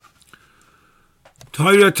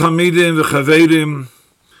Torah Talmidim v'Chaverim,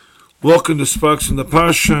 welcome to Sparks in the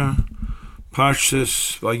Parshas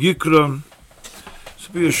Vayikra. This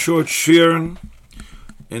will be a short Shiur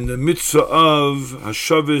in the mitzvah of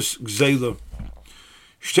Hashavas Gzeila.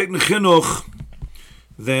 Steht in Chinuch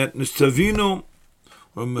that Nistavinu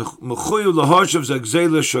or Mechuyu Lahashav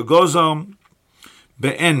Gzeila Shagozam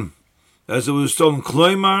Be'en, as it was stolen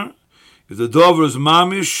Kloimar, if the dover is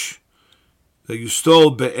mamish, that you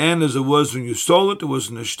stole be'en as it was when you stole it was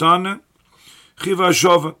nishtana, chiva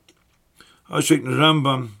shova. Hashek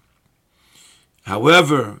Rambam.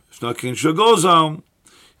 However, it's not kin shagozam,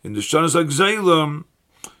 in the shtanas agzeilam,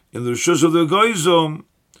 in the rishus of the goizom,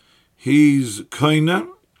 he's kaina,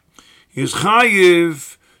 he's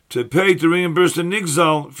chayiv to pay to reimburse the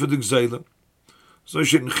nigzal for the gzeilam. So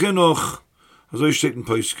steht in Chinuch, so steht in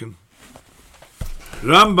Poskim.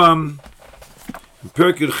 Rambam, in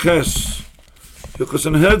Perkir Ches, because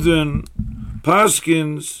in Hedron,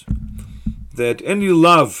 Paskins, that any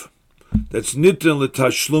love that's nitin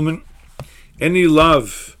l'tashlumin, any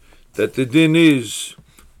love that the din is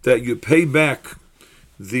that you pay back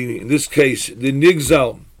in this case, the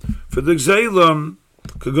nigzal, for the gzeilam,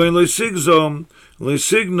 kagoin le'sigzom,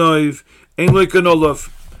 le'signoiv, ein le'kanolav,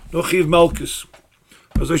 no chiv malchus.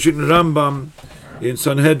 As I should in Rambam, in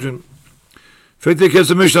Sanhedrin. Fetek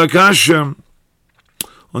has a Mishnah Kasha,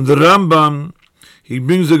 on the Rambam, he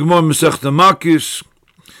brings the Gemara Masechta Makis.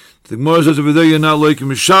 The Gemara says over there you're not like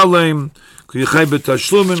Mishalem, because you chay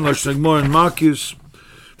betashlumin, Lashon Gemara in Makis.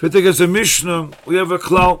 Fetek has a Mishnah, we have a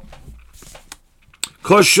klal.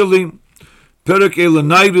 Koshali, Perek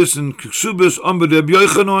Elanitis and Ksubis Amber Reb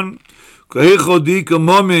Yochanan, Kahecho Dika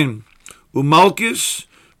Momin, Umalkis,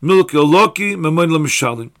 Milk Eloki, Mamoin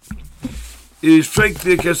LaMishalim. Is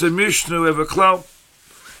Fetek has a Mishnah, we have a klal,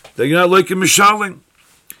 that you're not like Mishalim.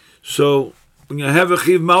 So, when you have a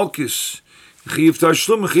chiv malchus, chiv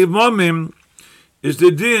tashlum, chiv mamim, is the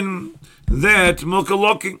din that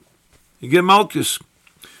milkaloki, you get malchus.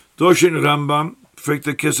 Doshin Rambam,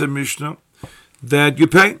 Frekta Kesed Mishnah, that you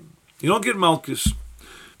pay. You don't get malchus.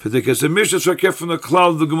 Frekta Kesed Mishnah, so I kept from the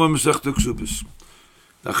cloud of the Gemara Masechta Ksubis.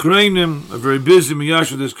 Achreinim are very busy,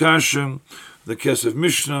 Miyash with this kasha, the Kesed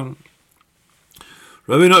Mishnah.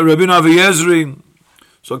 Rabbeinu Aviyezri,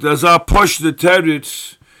 so there's our push the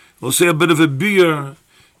teretz. We'll say a bit of a beer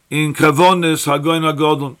in Kavonis Hagoin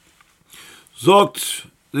HaGodon. Zogt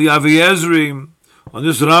the Aviyezri on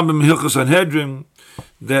this Rambam Hilchos Sanhedrin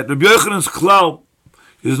that Rabbi Yochanan's klal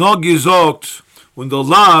is not gezogt when the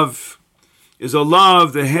lav is a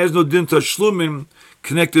lav that has no din tashlumin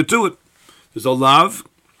connected to it. There's a lav,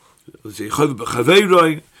 let's say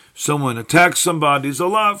someone attacks somebody, is a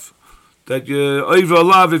lav that you over a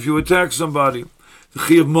lav if you attack somebody. The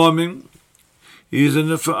Chiyav Momin is in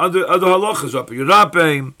the other halachas, Rabbi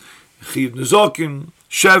Yerapeim, Chiv Nezokim,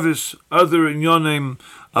 Shevis, other in your name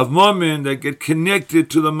of Momin that get connected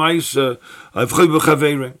to the Maisa of Chiv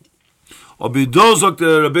B'Chaveirim. Or B'dozok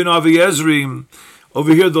the Rabbeinu Aviyezri,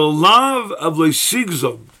 over here the love of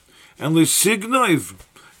Le'sigzom and Le'signoiv,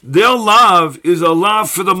 their love is a love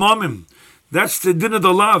for the Momin. That's the din of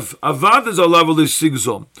the love. Avad is a love of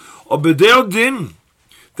Le'sigzom. Or B'deo din,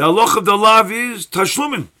 the halach of the love is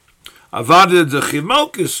Tashlumin. Avada the chiv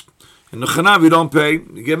malchus. In the chanav you don't pay,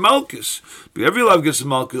 you get malchus. But every love gets a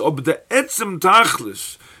malchus. Oh, but the etzem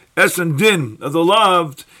tachlis, etzem din of the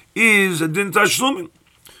loved is a din tashlumin.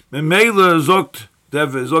 Memela zogt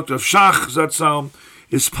of shach zatzal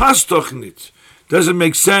is pas doch nit. Doesn't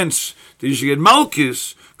make sense that you should get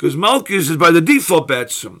malchus because malchus is by the default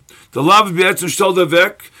betzem. The love be etzem shtel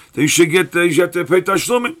devek that you should have to pay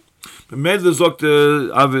tashlumin. Memela zogt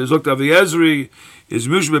Aviyezri is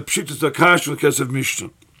Mishma Pshitas Akash with Kesef Mishnah.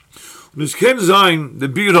 When it's Ken Zayin, the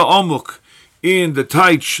Bir HaOmuk in the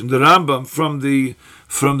Taich, in the Rambam, from the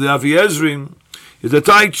Aviyezrim, the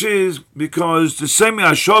Taich is because the Semi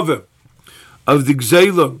Ashove of the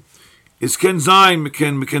Gzeila is Ken Zayin,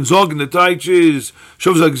 Meken Zog, and the Taich is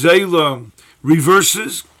Shovza Gzeila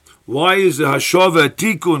reverses. Why is the Hashove a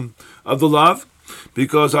Tikun of the Lav?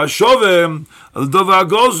 Because Hashove, the Dova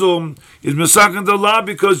Agozum, is Mesakan the Lav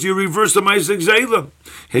because you reverse the Maisa Gzeila.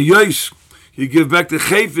 Hey, yes, you give back the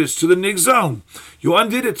Chafis to the Nigzal. You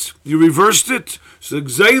undid it. You reversed it. So the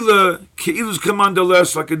Gzeila, Keilus Commander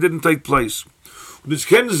less, like it didn't take place. When it's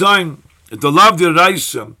Ken Zayin, the Lav de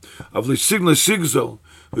Raisa of the Sigla Sigzal,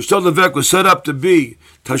 which Tadlavek was set up to be,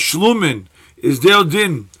 Tashlumin is their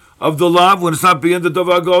din of the Lav when it's not beyond the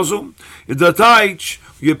Dova Agozum. In the Taich,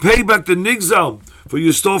 you pay back the Nigzal for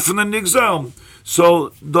you stole from the Nigzal.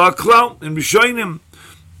 So the Aklau in Rishonim,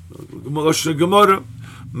 Gemara,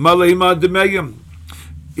 Malahima Demeyim,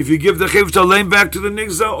 if you give the chayv lane back to the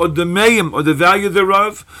nigzal, or the mayim, or the value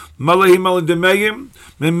thereof, malahim al demayim,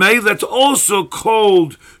 memay, that's also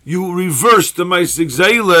called you reverse the ma'asik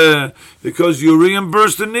zayla, because you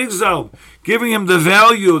reimburse the nigzal, giving him the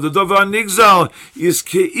value. The davar nigzal is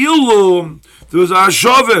keilu. There was a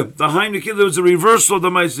hashove, the heineken, there was a reversal of the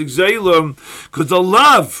ma'asik zayla, because the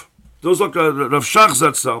love, those like Rav Shach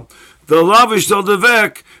Zatzal, the love is still the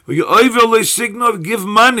vek. When you overlay signal, give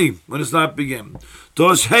money when it's not begin.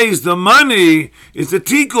 Those haze, the money is the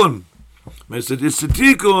tikkun. It's the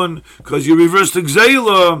tikkun because you reverse the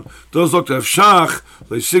gzeila. Those look to have shach,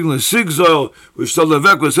 they signal sigzol, which still the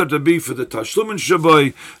vek was said to be for the tashlumin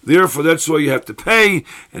shabai. Therefore, that's why you have to pay.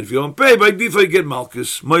 And if you don't pay, by default, you get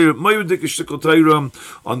malchus. Mayu dikish tikol tayram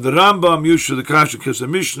on the Rambam, Yusha the Kasha Kesa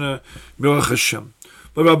Mishnah, Mirach Hashem.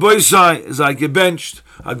 But Rabbi Isai is I gebenched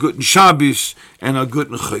a guten Shabbos and a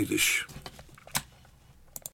guten Chodesh.